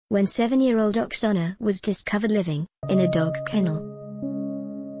when 7-year-old Oksana was discovered living in a dog kennel.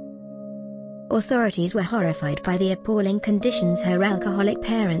 Authorities were horrified by the appalling conditions her alcoholic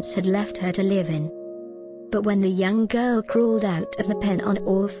parents had left her to live in. But when the young girl crawled out of the pen on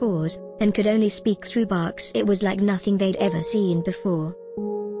all fours, and could only speak through barks, it was like nothing they'd ever seen before.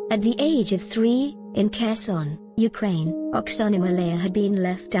 At the age of 3, in Kherson, Ukraine, Oksana Malaya had been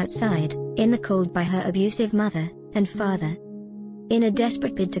left outside, in the cold by her abusive mother and father. In a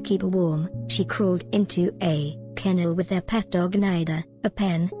desperate bid to keep warm, she crawled into a kennel with their pet dog Nida, a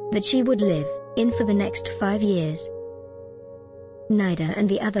pen that she would live in for the next 5 years. Nida and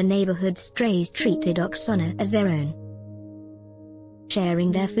the other neighborhood strays treated Oksana as their own,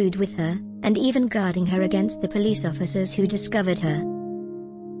 sharing their food with her, and even guarding her against the police officers who discovered her.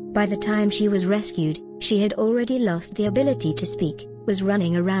 By the time she was rescued, she had already lost the ability to speak, was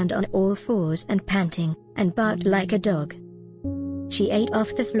running around on all fours and panting, and barked like a dog. She ate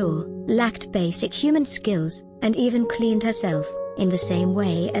off the floor, lacked basic human skills, and even cleaned herself, in the same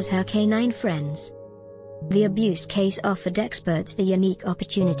way as her canine friends. The abuse case offered experts the unique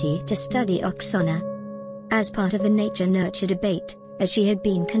opportunity to study Oksana as part of the nature-nurture debate, as she had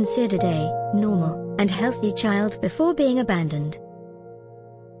been considered a normal and healthy child before being abandoned.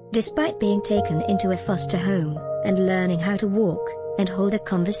 Despite being taken into a foster home, and learning how to walk and hold a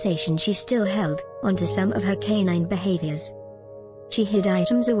conversation, she still held onto some of her canine behaviors. She hid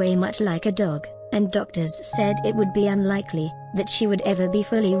items away much like a dog, and doctors said it would be unlikely that she would ever be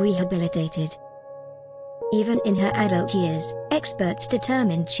fully rehabilitated. Even in her adult years, experts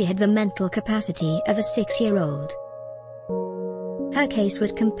determined she had the mental capacity of a 6-year-old. Her case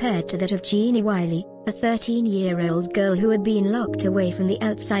was compared to that of Jeannie Wiley, a 13-year-old girl who had been locked away from the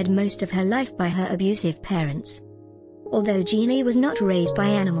outside most of her life by her abusive parents. Although Jeannie was not raised by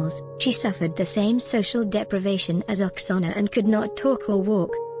animals, she suffered the same social deprivation as Oksana and could not talk or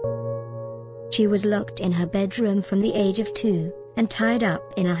walk. She was locked in her bedroom from the age of 2, and tied up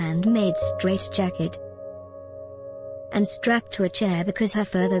in a handmade straitjacket, and strapped to a chair because her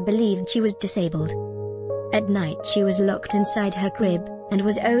father believed she was disabled. At night she was locked inside her crib, and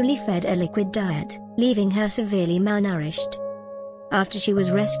was only fed a liquid diet, leaving her severely malnourished. After she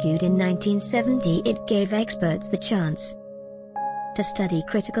was rescued in 1970, it gave experts the chance to study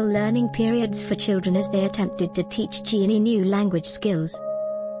critical learning periods for children as they attempted to teach Jeannie new language skills.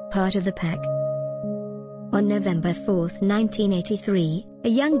 Part of the pack. On November 4, 1983, a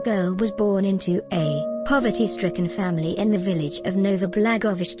young girl was born into a poverty-stricken family in the village of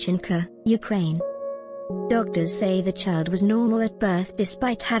Novoblagovishchenka, Ukraine. Doctors say the child was normal at birth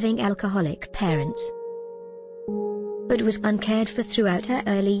despite having alcoholic parents, but was uncared for throughout her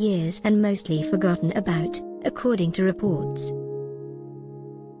early years and mostly forgotten about, according to reports.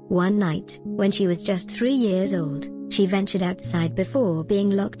 One night, when she was just 3 years old, she ventured outside before being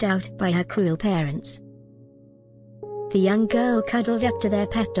locked out by her cruel parents. The young girl cuddled up to their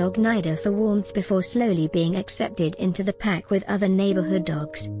pet dog Nida for warmth before slowly being accepted into the pack with other neighborhood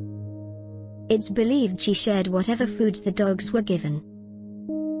dogs. It's believed she shared whatever foods the dogs were given,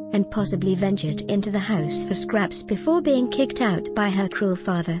 and possibly ventured into the house for scraps before being kicked out by her cruel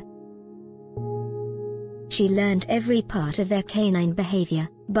father. She learned every part of their canine behavior,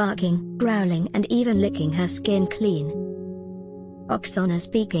 barking, growling, and even licking her skin clean. Oksana,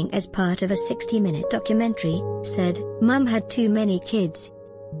 speaking as part of a 60-minute documentary, said, "Mum had too many kids.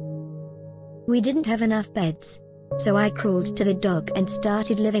 We didn't have enough beds. So I crawled to the dog and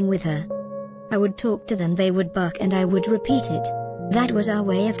started living with her. I would talk to them, they would bark, and I would repeat it. That was our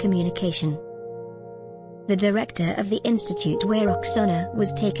way of communication." The director of the institute where Oksana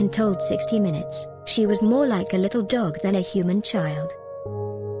was taken told 60 Minutes, she was more like a little dog than a human child.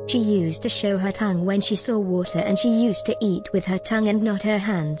 She used to show her tongue when she saw water, and she used to eat with her tongue and not her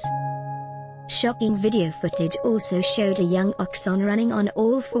hands. Shocking video footage also showed a young Oksana running on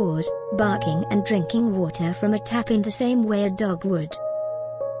all fours, barking and drinking water from a tap in the same way a dog would.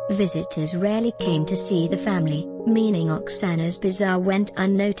 Visitors rarely came to see the family, meaning Oksana's bizarre went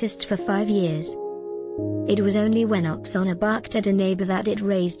unnoticed for 5 years. It was only when Oksana barked at a neighbor that it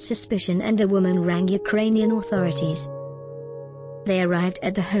raised suspicion, and the woman rang Ukrainian authorities. They arrived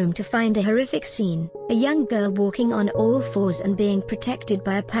at the home to find a horrific scene, a young girl walking on all fours and being protected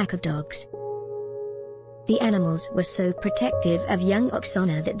by a pack of dogs. The animals were so protective of young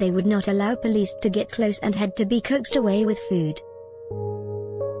Oksana that they would not allow police to get close and had to be coaxed away with food.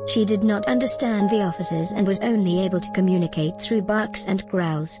 She did not understand the officers and was only able to communicate through barks and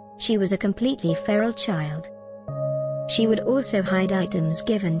growls. She was a completely feral child. She would also hide items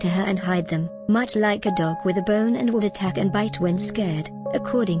given to her and hide them, much like a dog with a bone, and would attack and bite when scared,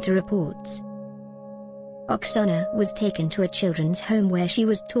 according to reports. Oksana was taken to a children's home where she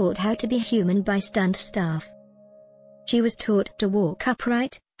was taught how to be human by stunt staff. She was taught to walk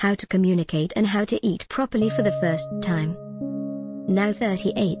upright, how to communicate and how to eat properly for the first time. Now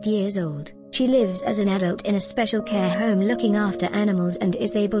 38 years old, she lives as an adult in a special care home looking after animals and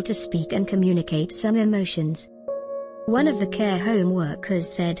is able to speak and communicate some emotions. One of the care home workers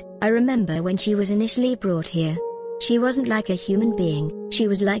said, "I remember when she was initially brought here. She wasn't like a human being, she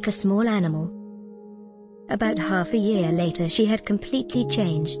was like a small animal. About half a year later she had completely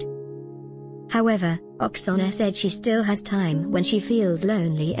changed." However, Oksana said she still has time when she feels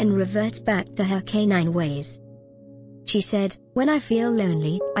lonely and reverts back to her canine ways. She said, "When I feel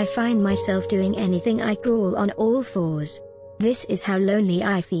lonely, I find myself doing anything. I crawl on all fours. This is how lonely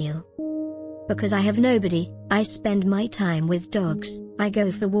I feel. Because I have nobody, I spend my time with dogs, I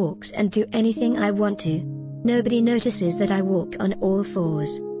go for walks and do anything I want to. Nobody notices that I walk on all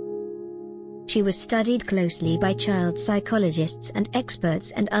fours." She was studied closely by child psychologists and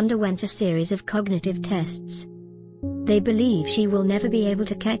experts and underwent a series of cognitive tests. They believe she will never be able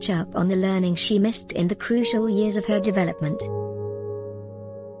to catch up on the learning she missed in the crucial years of her development.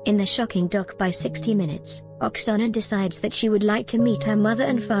 In the shocking doc by 60 Minutes, Oksana decides that she would like to meet her mother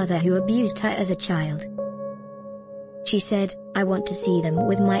and father who abused her as a child. She said, "I want to see them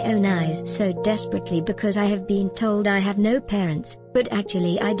with my own eyes so desperately because I have been told I have no parents, but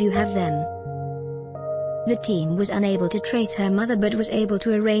actually I do have them." The team was unable to trace her mother but was able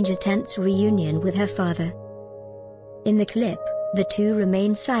to arrange a tense reunion with her father. In the clip, the two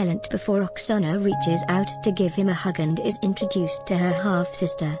remain silent before Oksana reaches out to give him a hug and is introduced to her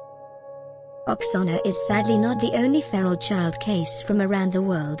half-sister. Oksana is sadly not the only feral child case from around the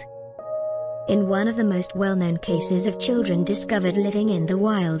world. In one of the most well-known cases of children discovered living in the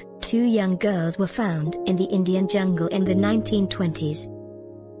wild, 2 young girls were found in the Indian jungle in the 1920s.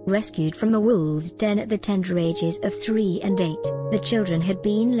 Rescued from a wolf's den at the tender ages of 3 and 8, the children had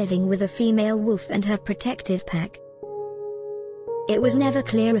been living with a female wolf and her protective pack. It was never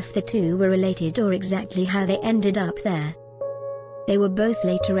clear if the two were related or exactly how they ended up there. They were both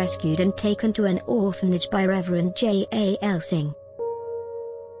later rescued and taken to an orphanage by Reverend J.A.L. Singh,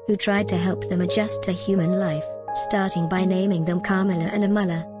 who tried to help them adjust to human life, starting by naming them Kamala and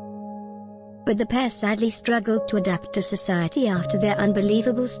Amala. But the pair sadly struggled to adapt to society after their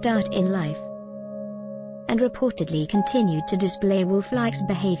unbelievable start in life, and reportedly continued to display wolf-like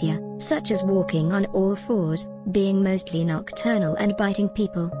behavior, such as walking on all fours, being mostly nocturnal and biting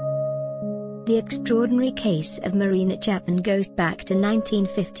people. The extraordinary case of Marina Chapman goes back to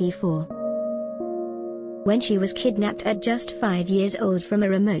 1954. When she was kidnapped at just 5 years old from a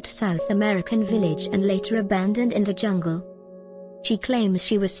remote South American village and later abandoned in the jungle. She claims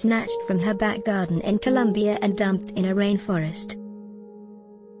she was snatched from her back garden in Colombia and dumped in a rainforest,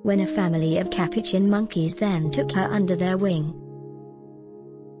 when a family of capuchin monkeys then took her under their wing.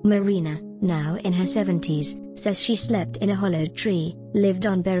 Marina, now in her 70s, says she slept in a hollowed tree, lived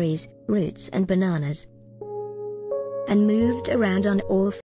on berries, roots and bananas, and moved around on all